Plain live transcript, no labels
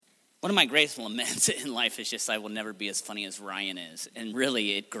One of my greatest laments in life is just I will never be as funny as Ryan is. And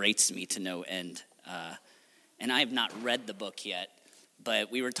really, it grates me to no end. And I have not read the book yet.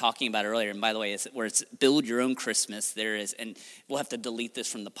 But we were talking about earlier, and by the way, where it's Build Your Own Christmas, there is, and we'll have to delete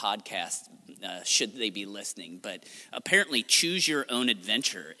this from the podcast, should they be listening. But apparently, Choose Your Own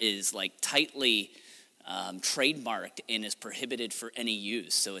Adventure is like tightly trademarked and is prohibited for any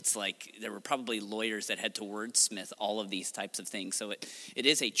use. So it's like there were probably lawyers that had to wordsmith all of these types of things. So it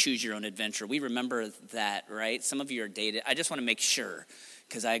is a choose your own adventure. We remember that, right? Some of you are dated. I just want to make sure,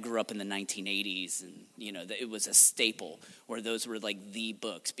 because I grew up in the 1980s, and it was a staple where those were like the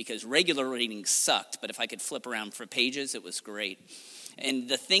books, because regular reading sucked, but if I could flip around for pages, it was great. And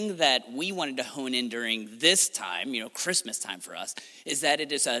the thing that we wanted to hone in during this time, Christmas time for us, is that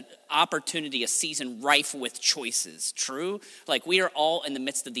it is an opportunity, a season rife with choices. True? Like we are all in the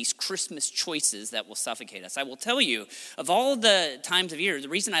midst of these Christmas choices that will suffocate us. I will tell you, of all the times of year, the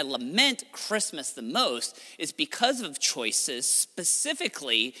reason I lament Christmas the most is because of choices,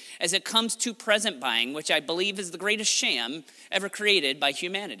 specifically as it comes to present buying, which I believe is the greatest sham ever created by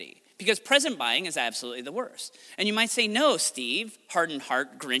humanity. Because present buying is absolutely the worst. And you might say, no, Steve, hardened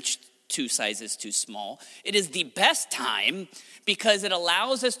heart, Grinch, 2 sizes too small. It is the best time because it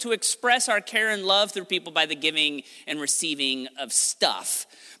allows us to express our care and love through people by the giving and receiving of stuff.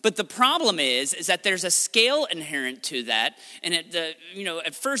 But the problem is that there's a scale inherent to that. And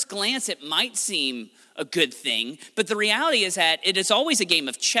at first glance, it might seem a good thing, but the reality is that it is always a game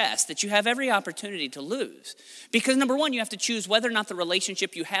of chess that you have every opportunity to lose. Because number one, you have to choose whether or not the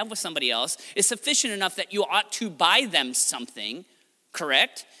relationship you have with somebody else is sufficient enough that you ought to buy them something,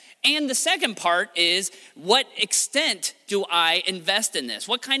 correct? And the second part is, what extent do I invest in this?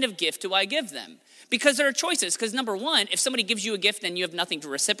 What kind of gift do I give them? Because there are choices. Because number one, if somebody gives you a gift and you have nothing to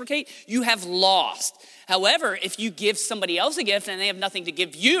reciprocate, you have lost. However, if you give somebody else a gift and they have nothing to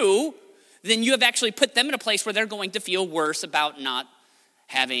give you, then you have actually put them in a place where they're going to feel worse about not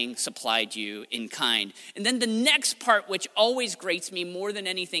having supplied you in kind. And then the next part, which always grates me more than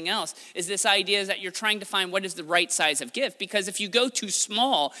anything else, is this idea that you're trying to find what is the right size of gift. Because if you go too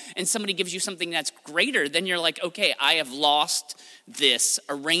small and somebody gives you something that's greater, then you're like, okay, I have lost this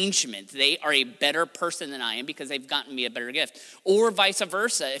arrangement. They are a better person than I am because they've gotten me a better gift. Or vice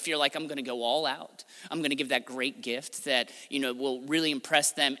versa, if you're like, I'm going to go all out. I'm going to give that great gift that, will really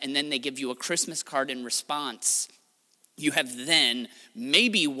impress them. And then they give you a Christmas card in response. You have then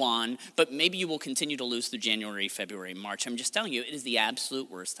maybe won, but maybe you will continue to lose through January, February, March. I'm just telling you, it is the absolute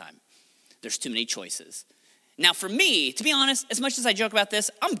worst time. There's too many choices. Now, for me, to be honest, as much as I joke about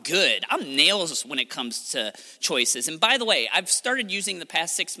this, I'm good. I'm nails when it comes to choices. And by the way, I've started using the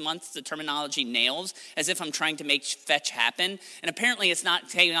past 6 months the terminology nails as if I'm trying to make fetch happen. And apparently it's not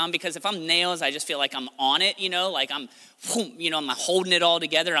taking on, because if I'm nails, I just feel like I'm on it, like I'm holding it all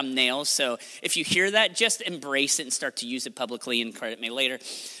together. I'm nails. So if you hear that, just embrace it and start to use it publicly and credit me later.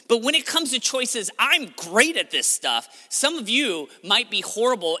 But when it comes to choices, I'm great at this stuff. Some of you might be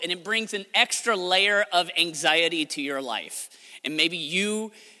horrible, and it brings an extra layer of anxiety to your life. And maybe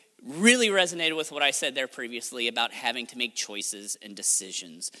you really resonated with what I said there previously about having to make choices and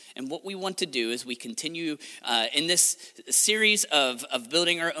decisions. And what we want to do is we continue in this series of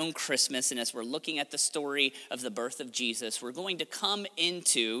building our own Christmas. And as we're looking at the story of the birth of Jesus, we're going to come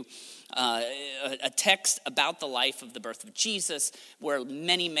into a text about the life of the birth of Jesus where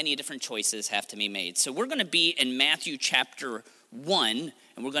many, many different choices have to be made. So we're going to be in Matthew chapter 1,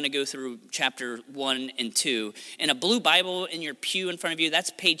 and we're going to go through chapter 1 and 2. In a blue Bible in your pew in front of you, that's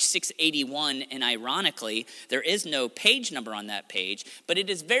page 681, and ironically, there is no page number on that page, but it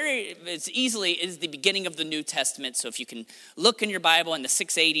is the beginning of the New Testament. So if you can look in your Bible in the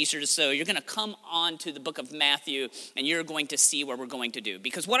 680s or so, you're going to come on to the book of Matthew, and you're going to see what we're going to do.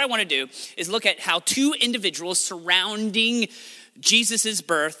 Because what I want to do is look at how two individuals surrounding Jesus'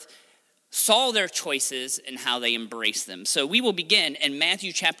 birth saw their choices and how they embraced them. So we will begin in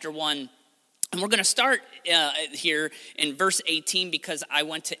Matthew chapter 1, and we're going to start here in verse 18 because I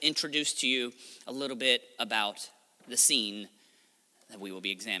want to introduce to you a little bit about the scene that we will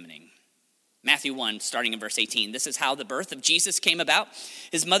be examining. Matthew 1, starting in verse 18. This is how the birth of Jesus came about.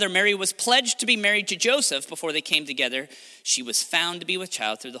 His mother Mary was pledged to be married to Joseph before they came together. She was found to be with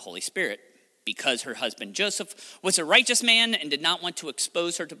child through the Holy Spirit. Because her husband Joseph was a righteous man and did not want to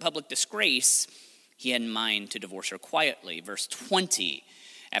expose her to public disgrace, he had in mind to divorce her quietly. Verse 20,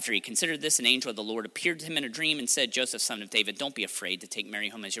 after he considered this, an angel of the Lord appeared to him in a dream and said, Joseph, son of David, don't be afraid to take Mary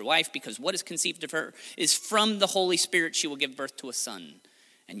home as your wife, because what is conceived of her is from the Holy Spirit. She will give birth to a son,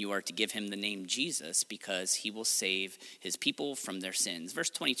 and you are to give him the name Jesus, because he will save his people from their sins. Verse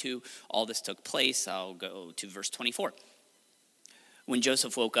 22, all this took place. I'll go to verse 24. When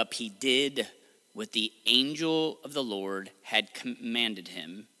Joseph woke up, he did what the angel of the Lord had commanded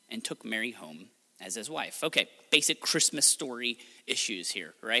him and took Mary home as his wife. Okay, basic Christmas story issues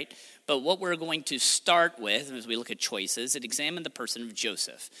here, right? But what we're going to start with as we look at choices is examine the person of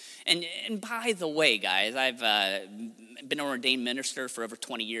Joseph. And by the way, guys, I've been an ordained minister for over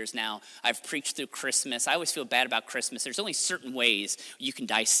 20 years now. I've preached through Christmas. I always feel bad about Christmas. There's only certain ways you can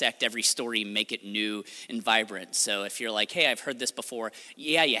dissect every story and make it new and vibrant. So if you're like, hey, I've heard this before,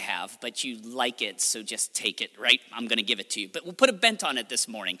 yeah, you have, but you like it, so just take it, right? I'm going to give it to you. But we'll put a bent on it this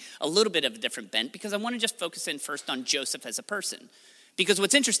morning, a little bit of a different bent, because I want to just focus in first on Joseph as a person. Because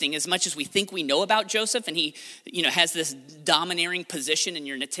what's interesting, as much as we think we know about Joseph and he, has this domineering position in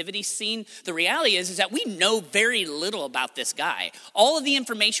your nativity scene, the reality is that we know very little about this guy. All of the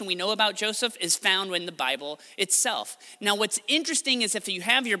information we know about Joseph is found in the Bible itself. Now, what's interesting is if you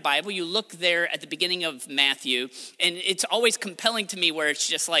have your Bible, you look there at the beginning of Matthew, and it's always compelling to me where it's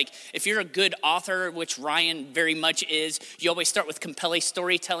just like, if you're a good author, which Ryan very much is, you always start with compelling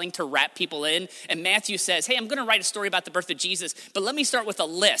storytelling to wrap people in. And Matthew says, hey, I'm going to write a story about the birth of Jesus, but let me start with a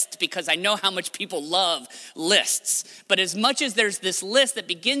list because I know how much people love lists. But as much as there's this list that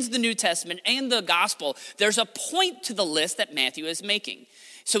begins the New Testament and the gospel, there's a point to the list that Matthew is making.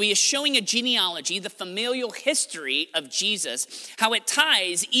 So he is showing a genealogy, the familial history of Jesus, how it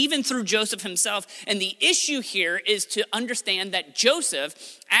ties even through Joseph himself. And the issue here is to understand that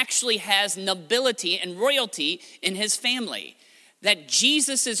Joseph actually has nobility and royalty in his family. That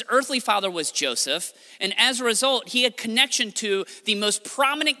Jesus' earthly father was Joseph, and as a result, he had connection to the most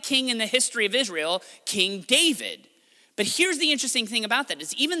prominent king in the history of Israel, King David. But here's the interesting thing about that,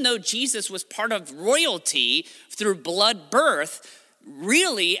 is even though Jesus was part of royalty through blood birth,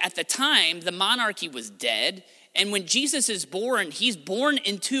 really at the time, the monarchy was dead, and when Jesus is born, he's born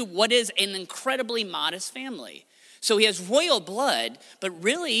into what is an incredibly modest family. So he has royal blood, but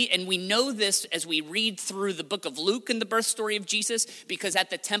really, and we know this as we read through the book of Luke and the birth story of Jesus, because at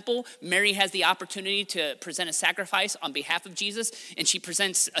the temple, Mary has the opportunity to present a sacrifice on behalf of Jesus, and she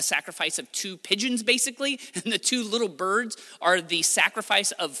presents a sacrifice of 2 pigeons, basically, and the 2 little birds are the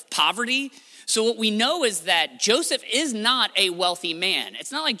sacrifice of poverty. So what we know is that Joseph is not a wealthy man.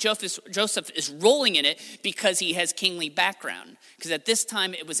 It's not like Joseph is rolling in it because he has kingly background, because at this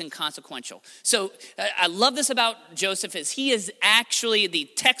time it was inconsequential. So I love this about Joseph is he is actually the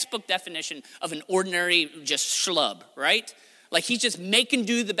textbook definition of an ordinary just schlub, right? Like he's just making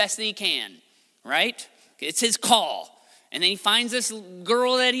do the best that he can, right? It's his call. And then he finds this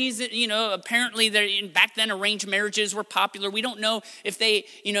girl that he's, apparently back then arranged marriages were popular. We don't know if they,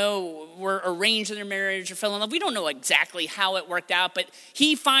 were arranged in their marriage or fell in love. We don't know exactly how it worked out, but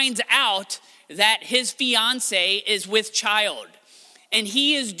he finds out that his fiance is with child. And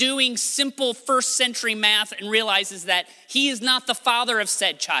he is doing simple first century math and realizes that he is not the father of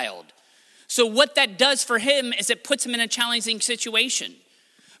said child. So what that does for him is it puts him in a challenging situation.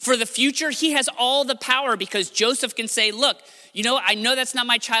 For the future, he has all the power because Joseph can say, look, I know that's not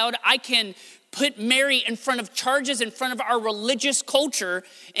my child. I can put Mary in front of charges in front of our religious culture,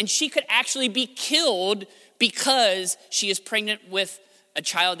 and she could actually be killed because she is pregnant with a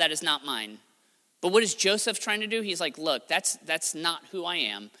child that is not mine. But what is Joseph trying to do? He's like, look, that's not who I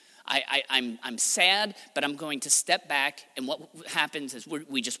am. I'm sad, but I'm going to step back, and what happens is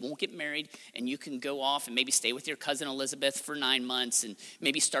we just won't get married, and you can go off and maybe stay with your cousin Elizabeth for 9 months and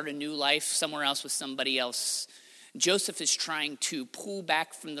maybe start a new life somewhere else with somebody else. Joseph is trying to pull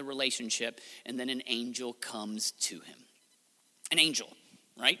back from the relationship, and then an angel comes to him. An angel,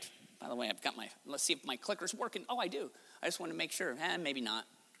 right? By the way, let's see if my clicker's working. Oh, I do. I just want to make sure. Maybe not.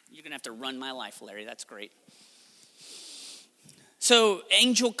 You're going to have to run my life, Larry. That's great. So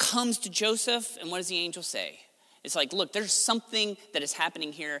angel comes to Joseph, and what does the angel say? It's like, look, there's something that is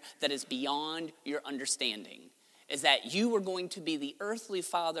happening here that is beyond your understanding. Is that you are going to be the earthly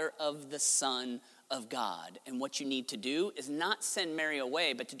father of the Son of God. And what you need to do is not send Mary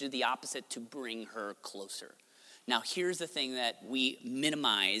away, but to do the opposite, to bring her closer. Now, here's the thing that we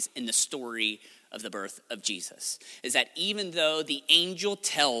minimize in the story of the birth of Jesus, is that even though the angel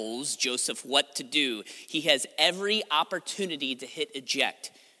tells Joseph what to do, he has every opportunity to hit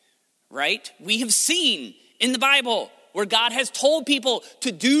eject, right? We have seen in the Bible where God has told people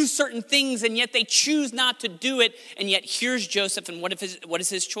to do certain things, and yet they choose not to do it. And yet here's Joseph, and what is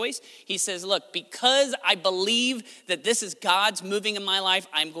his choice? He says, look, because I believe that this is God's moving in my life,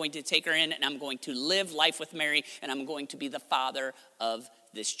 I'm going to take her in, and I'm going to live life with Mary, and I'm going to be the father of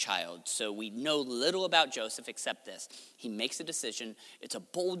this child. So we know little about Joseph except this. He makes a decision. It's a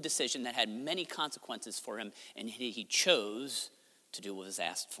bold decision that had many consequences for him, and he chose to do what was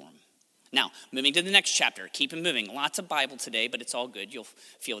asked for him. Now, moving to the next chapter. Keep it moving. Lots of Bible today, but it's all good. You'll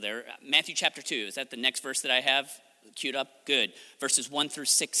feel there. Matthew chapter 2. Is that the next verse that I have queued up? Good. Verses 1 through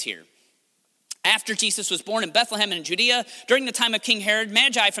 6 here. After Jesus was born in Bethlehem in Judea, during the time of King Herod,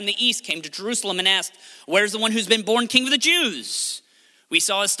 Magi from the east came to Jerusalem and asked, "Where's the one who's been born king of the Jews? We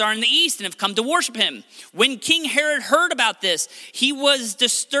saw his star in the east and have come to worship him." When King Herod heard about this, he was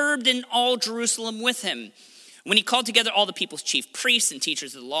disturbed, and all Jerusalem with him. When he called together all the people's chief priests and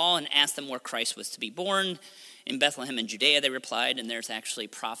teachers of the law and asked them where Christ was to be born, in Bethlehem in Judea, they replied, and there's actually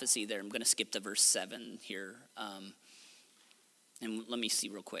prophecy there. I'm going to skip to verse 7 here. And let me see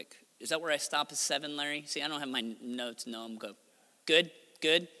real quick. Is that where I stop at 7, Larry? See, I don't have my notes. No, I'm good.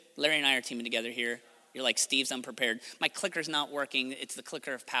 Good. Larry and I are teaming together here. You're like, Steve's unprepared. My clicker's not working. It's the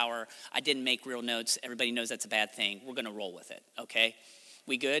clicker of power. I didn't make real notes. Everybody knows that's a bad thing. We're going to roll with it, okay?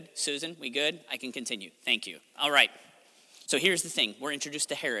 We good? Susan, we good? I can continue. Thank you. All right. So here's the thing. We're introduced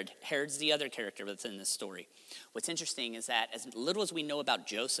to Herod. Herod's the other character that's in this story. What's interesting is that as little as we know about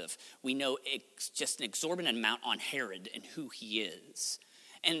Joseph, we know just an exorbitant amount on Herod and who he is.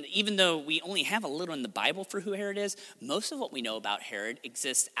 And even though we only have a little in the Bible for who Herod is, most of what we know about Herod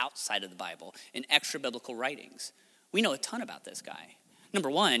exists outside of the Bible in extra biblical writings. We know a ton about this guy.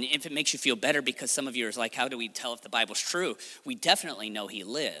 Number one, if it makes you feel better because some of you are like, how do we tell if the Bible's true? We definitely know he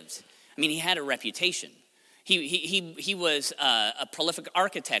lived. I mean, he had a reputation. He was a prolific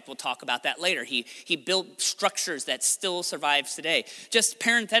architect. We'll talk about that later. He built structures that still survive today. Just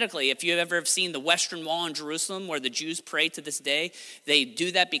parenthetically, if you ever have seen the Western Wall in Jerusalem where the Jews pray to this day, they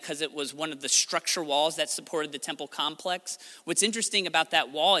do that because it was one of the structure walls that supported the temple complex. What's interesting about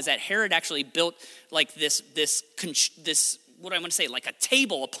that wall is that Herod actually built like this what do I want to say, like a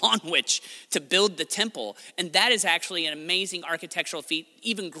table upon which to build the temple. And that is actually an amazing architectural feat,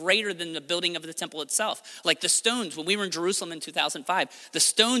 even greater than the building of the temple itself. Like the stones, when we were in Jerusalem in 2005, the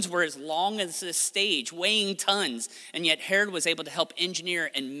stones were as long as this stage, weighing tons. And yet Herod was able to help engineer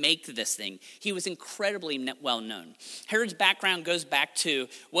and make this thing. He was incredibly well known. Herod's background goes back to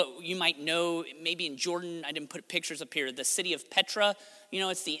what you might know, maybe in Jordan, I didn't put pictures up here, the city of Petra. You know,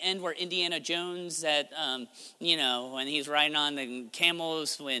 it's the end where Indiana Jones when he's riding on the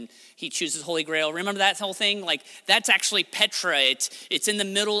camels, when he chooses Holy Grail. Remember that whole thing? Like, that's actually Petra. It's in the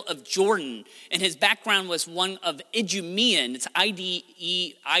middle of Jordan. And his background was one of Idumean. It's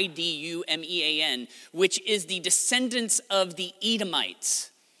Idumean, which is the descendants of the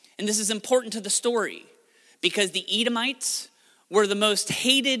Edomites. And this is important to the story because the Edomites were the most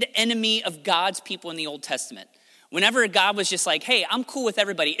hated enemy of God's people in the Old Testament. Whenever God was just like, hey, I'm cool with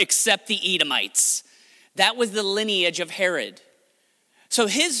everybody except the Edomites. That was the lineage of Herod. So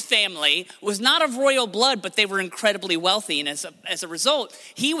his family was not of royal blood, but they were incredibly wealthy. And as a result,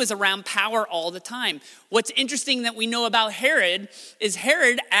 he was around power all the time. What's interesting that we know about Herod is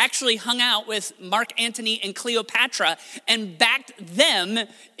Herod actually hung out with Mark Antony and Cleopatra and backed them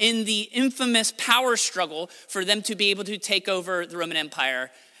in the infamous power struggle for them to be able to take over the Roman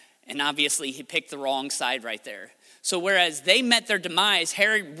Empire. And obviously, he picked the wrong side right there. So whereas they met their demise,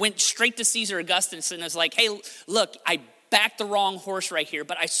 Herod went straight to Caesar Augustus and was like, hey, look, I backed the wrong horse right here,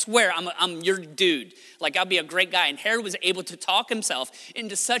 but I swear I'm your dude. Like, I'll be a great guy. And Herod was able to talk himself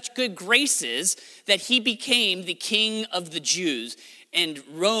into such good graces that he became the king of the Jews. And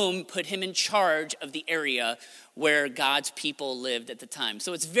Rome put him in charge of the area where God's people lived at the time.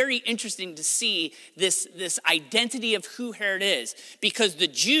 So it's very interesting to see this identity of who Herod is, because the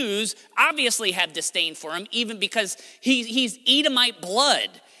Jews obviously have disdain for him, even because he's Edomite blood.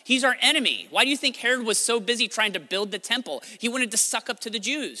 He's our enemy. Why do you think Herod was so busy trying to build the temple? He wanted to suck up to the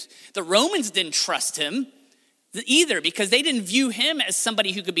Jews. The Romans didn't trust him either because they didn't view him as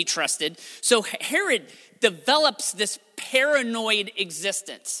somebody who could be trusted. So Herod develops this paranoid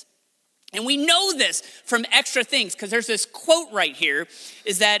existence. And we know this from extra things because there's this quote right here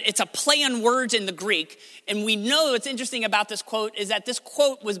is that it's a play on words in the Greek. And we know what's interesting about this quote is that this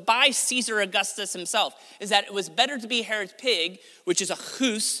quote was by Caesar Augustus himself, is that it was better to be Herod's pig, which is a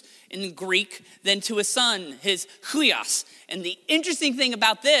hous in Greek, than to his son, his huios. And the interesting thing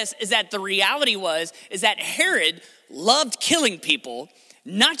about this is that the reality is that Herod loved killing people.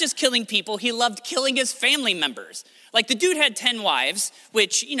 Not just killing people, he loved killing his family members. Like, the dude had 10 wives,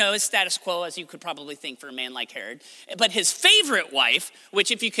 which, is status quo, as you could probably think for a man like Herod. But his favorite wife, which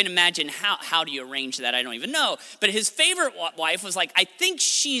if you can imagine, how do you arrange that? I don't even know. But his favorite wife was like, I think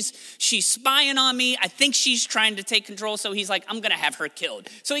she's spying on me. I think she's trying to take control. So he's like, I'm going to have her killed.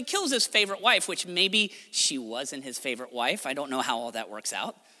 So he kills his favorite wife, which maybe she wasn't his favorite wife. I don't know how all that works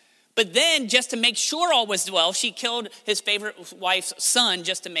out. But then, just to make sure all was well, she killed his favorite wife's son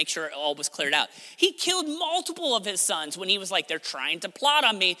just to make sure all was cleared out. He killed multiple of his sons when he was like, they're trying to plot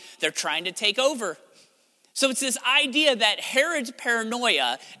on me. They're trying to take over. So it's this idea that Herod's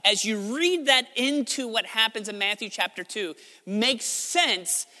paranoia, as you read that into what happens in Matthew chapter 2, makes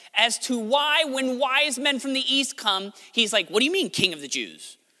sense as to why when wise men from the east come, he's like, what do you mean, King of the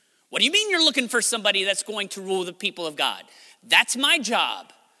Jews? What do you mean you're looking for somebody that's going to rule the people of God? That's my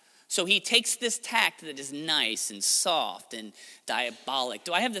job. So he takes this tact that is nice and soft and diabolic.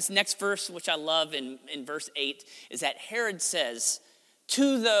 Do I have this next verse, which I love in verse 8, is that Herod says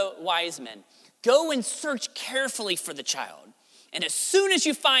to the wise men, go and search carefully for the child. And as soon as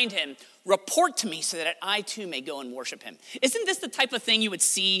you find him, report to me so that I too may go and worship him. Isn't this the type of thing you would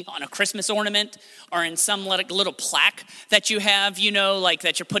see on a Christmas ornament or in some little plaque that you have, like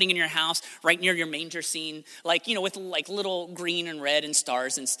that you're putting in your house right near your manger scene, with little green and red and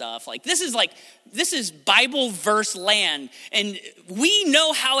stars and stuff. This is Bible verse land, and we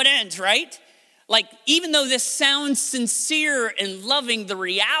know how it ends, right? Even though this sounds sincere and loving, the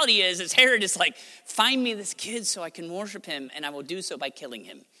reality is Herod is like, find me this kid so I can worship him, and I will do so by killing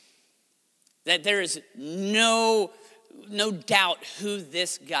him. That there is no doubt who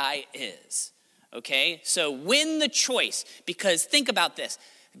this guy is, okay? So win the choice, because think about this.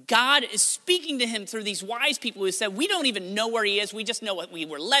 God is speaking to him through these wise people who said, we don't even know where he is. We just know what we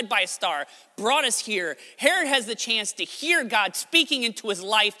were led by a star, brought us here. Herod has the chance to hear God speaking into his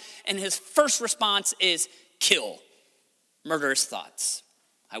life, and his first response is kill. Murderous thoughts.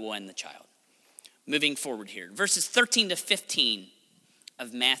 I will end the child. Moving forward here, verses 13 to 15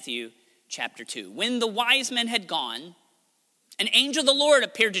 of Matthew chapter 2. When the wise men had gone, an angel of the Lord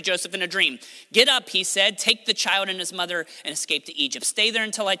appeared to Joseph in a dream. Get up, he said, take the child and his mother and escape to Egypt. Stay there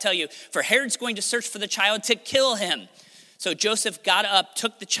until I tell you, for Herod's going to search for the child to kill him. So Joseph got up,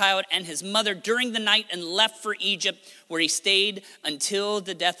 took the child and his mother during the night and left for Egypt, where he stayed until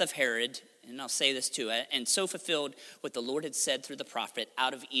the death of Herod. And I'll say this too, and so fulfilled what the Lord had said through the prophet,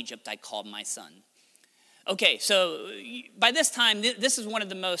 out of Egypt I called my son. Okay, so by this time, this is one of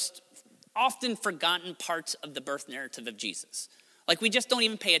the most often forgotten parts of the birth narrative of Jesus. We just don't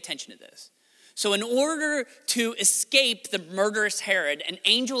even pay attention to this. So in order to escape the murderous Herod, an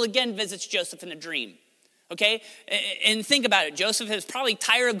angel again visits Joseph in a dream. Okay? And think about it. Joseph is probably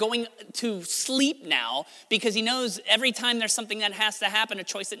tired of going to sleep now, because he knows every time there's something that has to happen, a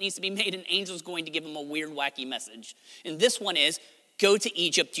choice that needs to be made, an angel's going to give him a weird, wacky message. And this one is, go to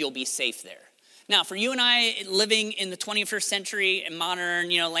Egypt, you'll be safe there. Now, for you and I living in the 21st century and modern,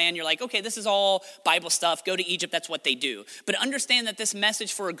 land, you're like, okay, this is all Bible stuff. Go to Egypt, that's what they do. But understand that this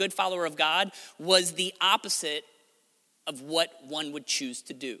message for a good follower of God was the opposite of what one would choose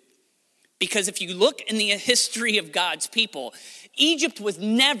to do. Because if you look in the history of God's people, Egypt was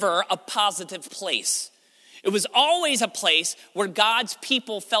never a positive place. It was always a place where God's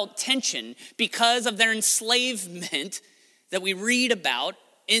people felt tension because of their enslavement that we read about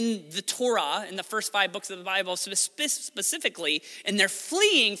in the Torah, in the first 5 books of the Bible specifically, and they're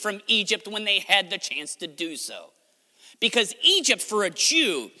fleeing from Egypt when they had the chance to do so. Because Egypt, for a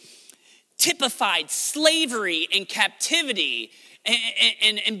Jew, typified slavery and captivity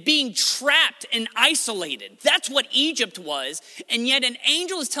and being trapped and isolated. That's what Egypt was. And yet an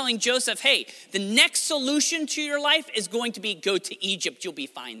angel is telling Joseph, hey, the next solution to your life is going to be go to Egypt. You'll be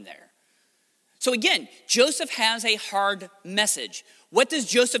fine there. So again, Joseph has a hard message. What does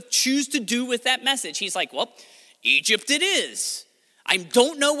Joseph choose to do with that message? He's like, well, Egypt it is. I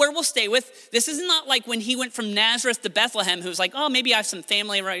don't know where we'll stay with. This is not like when he went from Nazareth to Bethlehem, who's like, oh, maybe I have some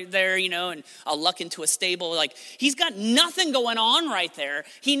family right there, and I'll luck into a stable. He's got nothing going on right there.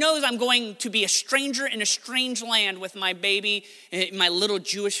 He knows I'm going to be a stranger in a strange land with my baby, my little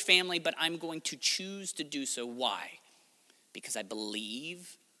Jewish family, but I'm going to choose to do so. Why? Because I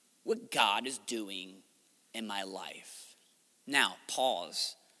believe what God is doing in my life. Now,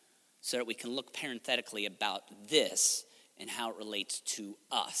 pause so that we can look parenthetically about this and how it relates to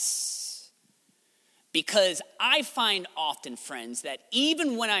us. Because I find often, friends, that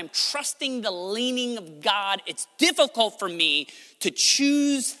even when I'm trusting the leaning of God, it's difficult for me to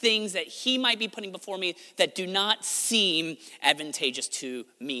choose things that he might be putting before me that do not seem advantageous to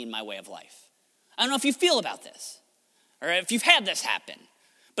me in my way of life. I don't know if you feel about this, or if you've had this happen.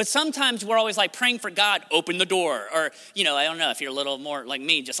 But sometimes we're always praying for God, open the door. Or, I don't know if you're a little more like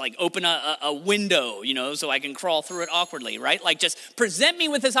me, just open a window, so I can crawl through it awkwardly, right? Just present me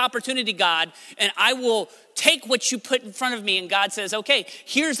with this opportunity, God, and I will take what you put in front of me. And God says, okay,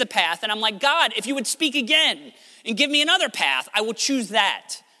 here's the path. And I'm like, God, if you would speak again and give me another path, I will choose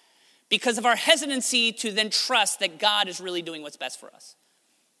that. Because of our hesitancy to then trust that God is really doing what's best for us.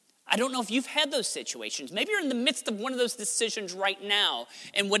 I don't know if you've had those situations. Maybe you're in the midst of one of those decisions right now,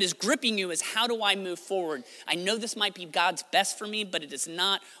 and what is gripping you is, how do I move forward? I know this might be God's best for me, but it is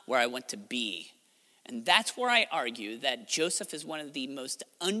not where I want to be. And that's where I argue that Joseph is one of the most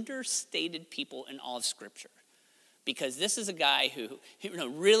understated people in all of Scripture. Because this is a guy who,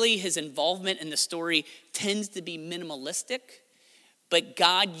 really his involvement in the story tends to be minimalistic, but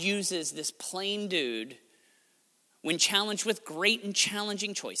God uses this plain dude, when challenged with great and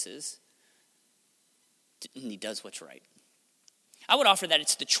challenging choices, and he does what's right. I would offer that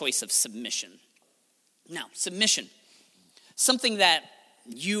it's the choice of submission. Now, submission, something that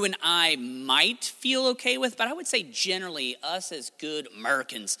you and I might feel okay with, but I would say generally us as good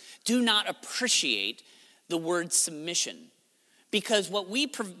Americans do not appreciate the word submission, because what we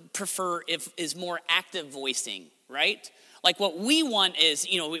prefer is more active voicing, right? Like what we want is,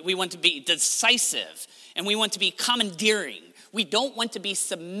 we want to be decisive and we want to be commandeering. We don't want to be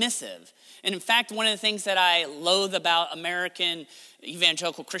submissive. And in fact, one of the things that I loathe about American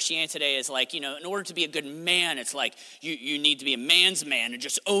evangelical Christianity today is like, in order to be a good man, it's like you need to be a man's man and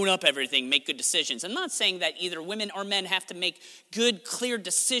just own up everything, make good decisions. I'm not saying that either women or men have to make good, clear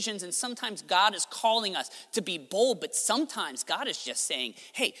decisions. And sometimes God is calling us to be bold, but sometimes God is just saying,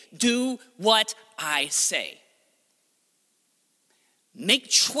 hey, do what I say. Make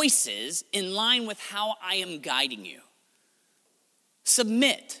choices in line with how I am guiding you.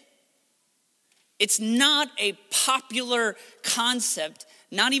 Submit. It's not a popular concept,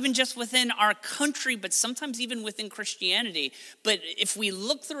 not even just within our country, but sometimes even within Christianity. But if we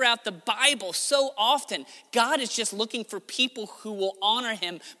look throughout the Bible, so often, God is just looking for people who will honor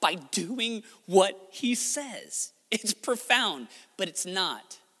him by doing what he says. It's profound, but it's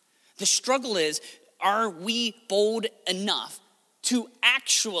not. The struggle is, are we bold enough to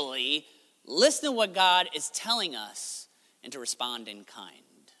actually listen to what God is telling us and to respond in kind?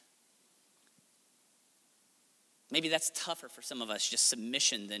 Maybe that's tougher for some of us, just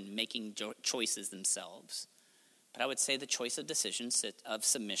submission, than making choices themselves. But I would say the choice of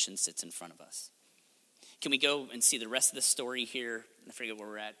submission sits in front of us. Can we go and see the rest of the story here? I forget where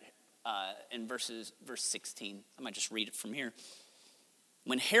we're at, in verse 16. I might just read it from here.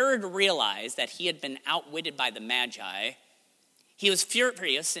 When Herod realized that he had been outwitted by the Magi, he was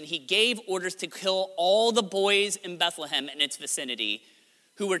furious, and he gave orders to kill all the boys in Bethlehem and its vicinity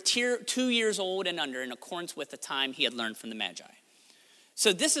who were 2 years old and under, in accordance with the time he had learned from the Magi.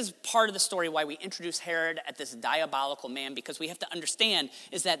 So this is part of the story why we introduce Herod as this diabolical man, because we have to understand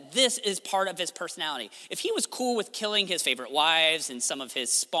is that this is part of his personality. If he was cool with killing his favorite wives and some of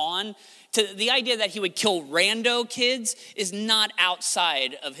his spawn, the idea that he would kill rando kids is not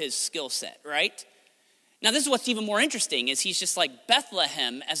outside of his skill set, right? Now, this is what's even more interesting, is he's just like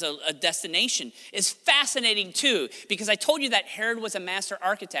Bethlehem as a destination is fascinating too, because I told you that Herod was a master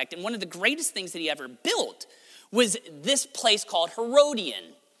architect, and one of the greatest things that he ever built was this place called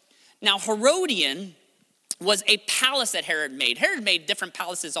Herodion. Now, Herodion was a palace that Herod made. Herod made different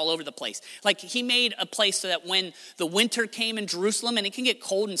palaces all over the place. Like, he made a place so that when the winter came in Jerusalem, and it can get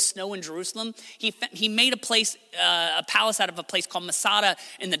cold and snow in Jerusalem, he made a palace out of a place called Masada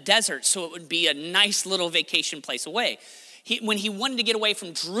in the desert, so it would be a nice little vacation place away. When he wanted to get away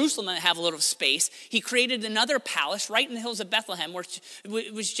from Jerusalem and have a little space, he created another palace right in the hills of Bethlehem, where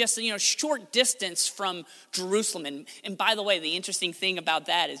it was just short distance from Jerusalem. And by the way, the interesting thing about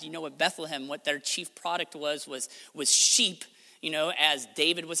that is, at Bethlehem, what their chief product was sheep. As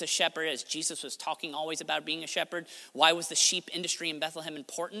David was a shepherd, as Jesus was talking always about being a shepherd. Why was the sheep industry in Bethlehem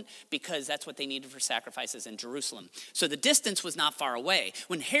important? Because that's what they needed for sacrifices in Jerusalem. So the distance was not far away.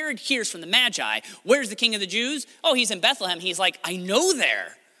 When Herod hears from the Magi, where's the king of the Jews? Oh, he's in Bethlehem. He's like, I know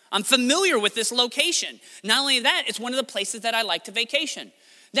there. I'm familiar with this location. Not only that, it's one of the places that I like to vacation.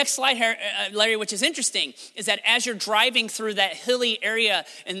 Next slide here, Larry, which is interesting, is that as you're driving through that hilly area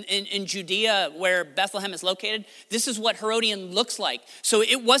in Judea where Bethlehem is located, this is what Herodion looks like. So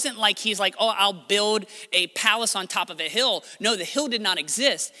it wasn't like he's like, oh, I'll build a palace on top of a hill. No, the hill did not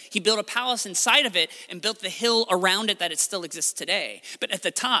exist. He built a palace inside of it and built the hill around it that it still exists today. But at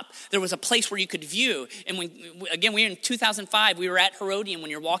the top, there was a place where you could view. And we were in 2005, we were at Herodion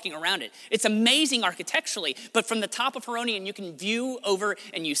when you're walking around it. It's amazing architecturally, but from the top of Herodion, you can view over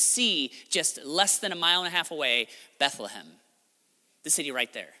and you see just less than a mile and a half away, Bethlehem, the city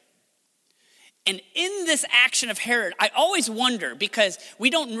right there. And in this action of Herod, I always wonder, because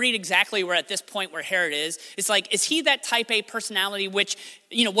we don't read exactly where at this point where Herod is. It's like, is he that type A personality, which,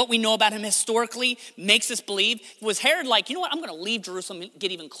 what we know about him historically makes us believe? Was Herod like, you know what, I'm going to leave Jerusalem and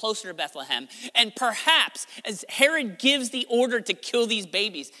get even closer to Bethlehem. And perhaps as Herod gives the order to kill these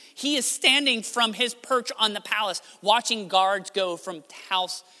babies, he is standing from his perch on the palace, watching guards go from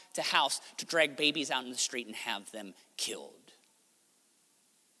house to house to drag babies out in the street and have them killed.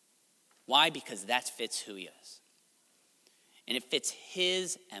 Why? Because that fits who he is. And it fits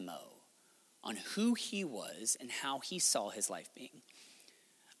his MO on who he was and how he saw his life being.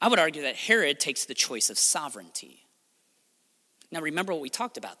 I would argue that Herod takes the choice of sovereignty. Now remember what we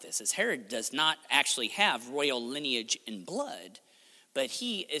talked about this, is Herod does not actually have royal lineage and blood, but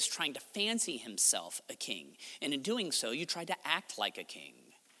he is trying to fancy himself a king. And in doing so, you try to act like a king.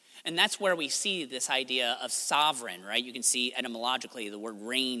 And that's where we see this idea of sovereign, right? You can see etymologically the word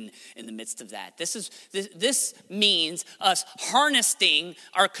reign in the midst of that. This means us harnessing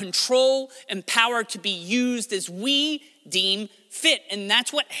our control and power to be used as we deem fit. And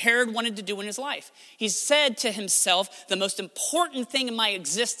that's what Herod wanted to do in his life. He said to himself, the most important thing in my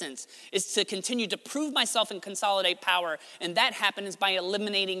existence is to continue to prove myself and consolidate power. And that happens by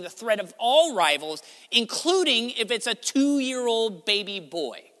eliminating the threat of all rivals, including if it's a 2-year-old baby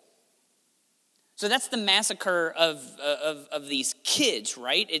boy. So that's the massacre of these kids,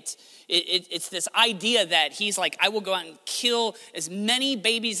 right? It's this idea that he's like, I will go out and kill as many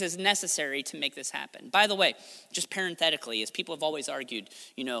babies as necessary to make this happen. By the way, just parenthetically, as people have always argued,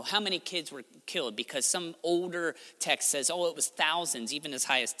 how many kids were killed? Because some older text says, it was thousands, even as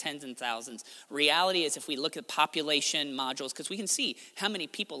high as tens and thousands. Reality is, if we look at population modules, because we can see how many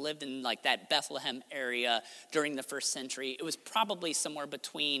people lived in like that Bethlehem area during the first century, it was probably somewhere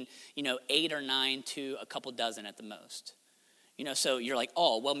between 8 or 9 to a couple dozen at the most. So you're like,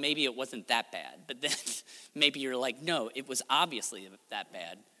 maybe it wasn't that bad. But then maybe you're like, no, it was obviously that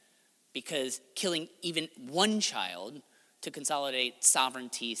bad. Because killing even one child to consolidate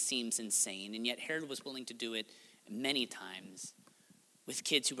sovereignty seems insane. And yet Herod was willing to do it many times with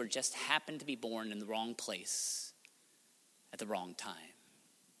kids who were just happened to be born in the wrong place at the wrong time.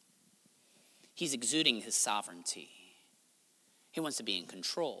 He's exuding his sovereignty. He wants to be in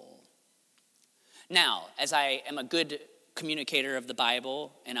control. Now, as I am a good communicator of the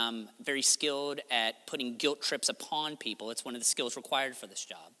Bible, and I'm very skilled at putting guilt trips upon people, it's one of the skills required for this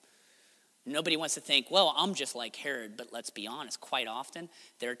job. Nobody wants to think, I'm just like Herod, but let's be honest, quite often,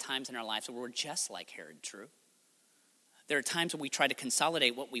 there are times in our lives where we're just like Herod, true? There are times when we try to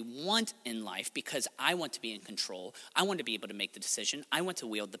consolidate what we want in life because I want to be in control, I want to be able to make the decision, I want to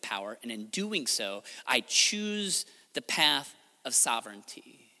wield the power, and in doing so, I choose the path of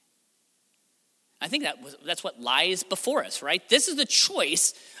sovereignty. I think that's what lies before us, right? This is the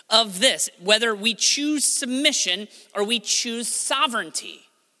choice of this, whether we choose submission or we choose sovereignty.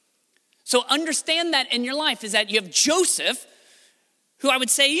 So understand that in your life is that you have Joseph, who I would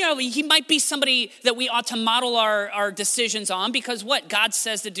say, he might be somebody that we ought to model our decisions on because God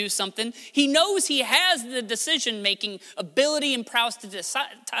says to do something. He knows he has the decision-making ability and prowess to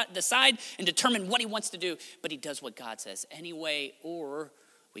decide and determine what he wants to do, but he does what God says anyway. Or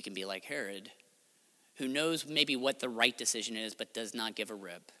we can be like Herod, who knows maybe what the right decision is, but does not give a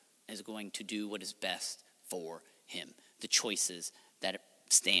rip, and is going to do what is best for him. The choices that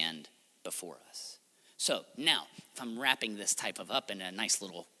stand before us. So now, if I'm wrapping this type of up in a nice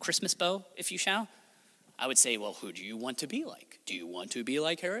little Christmas bow, if you shall, I would say, who do you want to be like? Do you want to be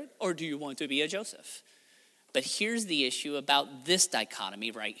like Herod, or do you want to be a Joseph? But here's the issue about this dichotomy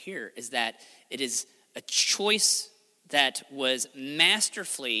right here, is that it is a choice that was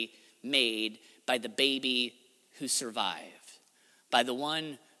masterfully made by the baby who survived, by the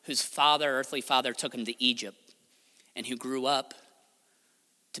one whose earthly father took him to Egypt, and who grew up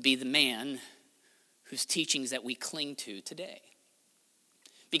to be the man whose teachings that we cling to today.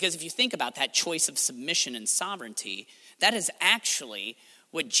 Because if you think about that choice of submission and sovereignty, that is actually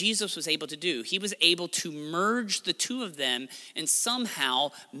what Jesus was able to do. He was able to merge the two of them and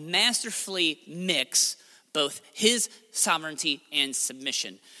somehow masterfully mix both his sovereignty and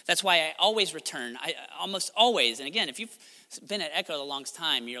submission. That's why I always return, almost always, and again, if you've been at Echo a long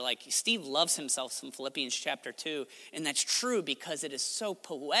time, you're like, Steve loves himself from Philippians chapter 2, and that's true because it is so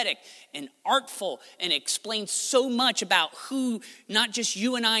poetic and artful and explains so much about who not just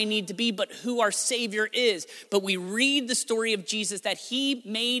you and I need to be, but who our Savior is. But we read the story of Jesus that he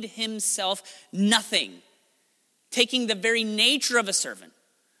made himself nothing, taking the very nature of a servant,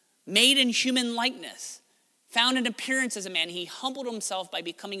 made in human likeness, found an appearance as a man. He humbled himself by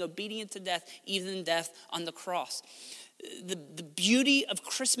becoming obedient to death, even death on the cross. The beauty of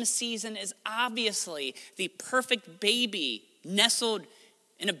Christmas season is obviously the perfect baby nestled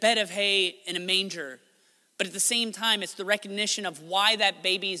in a bed of hay in a manger. But at the same time, it's the recognition of why that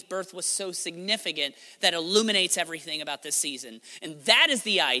baby's birth was so significant that illuminates everything about this season. And that is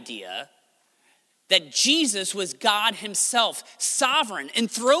the idea that Jesus was God himself, sovereign,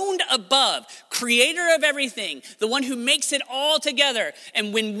 enthroned above, creator of everything, the one who makes it all together.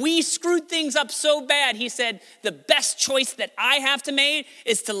 And when we screwed things up so bad, he said, the best choice that I have to make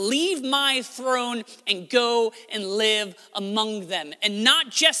is to leave my throne and go and live among them. And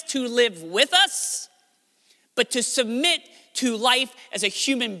not just to live with us, but to submit to life as a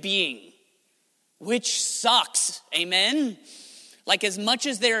human being, which sucks, amen? Like, as much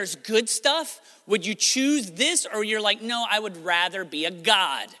as there's good stuff, would you choose this, or you're like, no, I would rather be a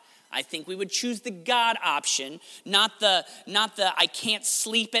God? I think we would choose the God option, not the I can't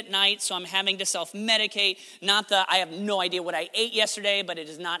sleep at night, so I'm having to self-medicate, not the I have no idea what I ate yesterday, but it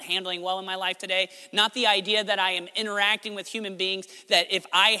is not handling well in my life today, not the idea that I am interacting with human beings, that if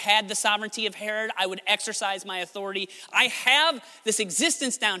I had the sovereignty of Herod, I would exercise my authority. I have this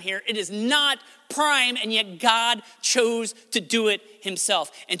existence down here. It is not prime, and yet God chose to do it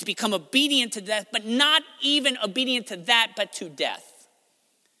himself and to become obedient to death, but not even obedient to that, but to death.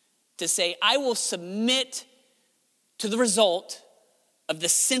 To say, I will submit to the result of the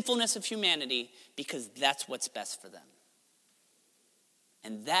sinfulness of humanity because that's what's best for them.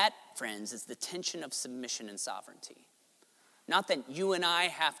 And that, friends, is the tension of submission and sovereignty. Not that you and I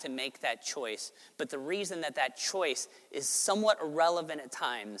have to make that choice, but the reason that that choice is somewhat irrelevant at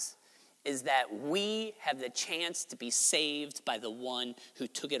times is that we have the chance to be saved by the one who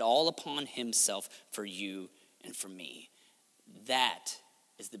took it all upon himself for you and for me. That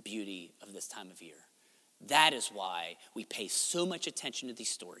is the beauty of this time of year. That is why we pay so much attention to these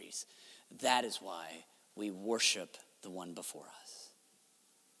stories. That is why we worship the one before us.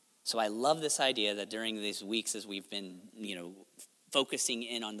 So I love this idea that during these weeks as we've been, focusing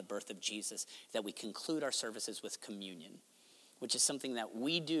in on the birth of Jesus, that we conclude our services with communion, which is something that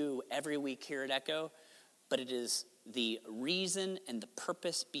we do every week here at Echo, but it is the reason and the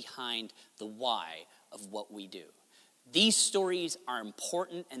purpose behind the why of what we do. These stories are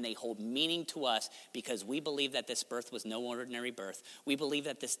important and they hold meaning to us because we believe that this birth was no ordinary birth. We believe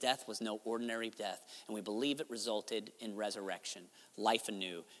that this death was no ordinary death. And we believe it resulted in resurrection, life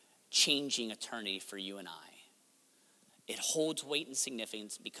anew, changing eternity for you and I. It holds weight and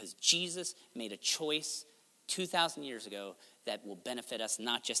significance because Jesus made a choice 2,000 years ago that will benefit us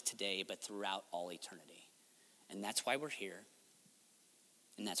not just today, but throughout all eternity. And that's why we're here.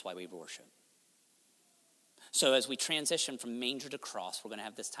 And that's why we worship. So as we transition from manger to cross, we're going to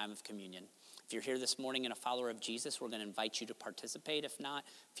have this time of communion. If you're here this morning and a follower of Jesus, we're going to invite you to participate. If not,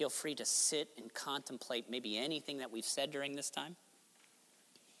 feel free to sit and contemplate maybe anything that we've said during this time.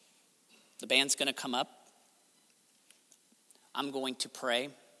 The band's going to come up. I'm going to pray.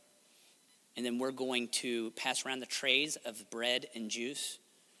 And then we're going to pass around the trays of bread and juice.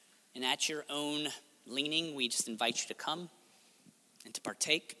 And at your own leaning, we just invite you to come and to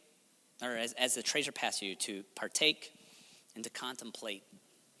partake. Or as the trays are passed you, to partake and to contemplate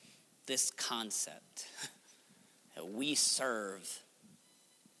this concept that we serve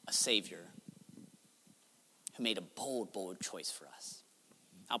a Savior who made a bold, bold choice for us.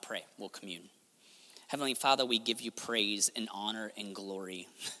 I'll pray. We'll commune. Heavenly Father, we give you praise and honor and glory.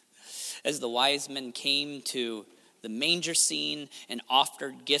 As the wise men came to the manger scene and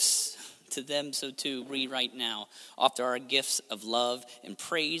offered gifts to them, so too we right now offer our gifts of love and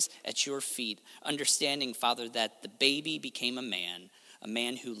praise at your feet, understanding, Father, that the baby became a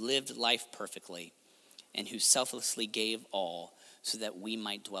man who lived life perfectly and who selflessly gave all so that we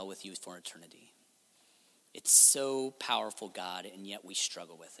might dwell with you for eternity. It's so powerful, God, and yet we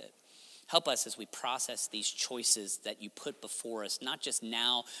struggle with it. Help us as we process these choices that you put before us, not just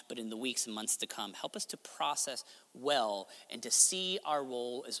now, but in the weeks and months to come. Help us to process well and to see our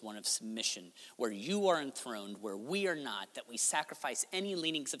role as one of submission, where you are enthroned, where we are not, that we sacrifice any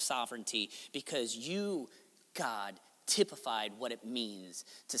leanings of sovereignty because you, God, typified what it means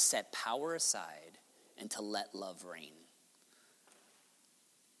to set power aside and to let love reign.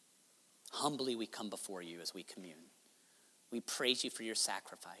 Humbly we come before you as we commune. We praise you for your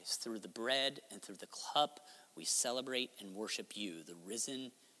sacrifice. Through the bread and through the cup, we celebrate and worship you, the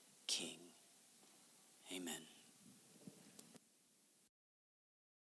risen King. Amen.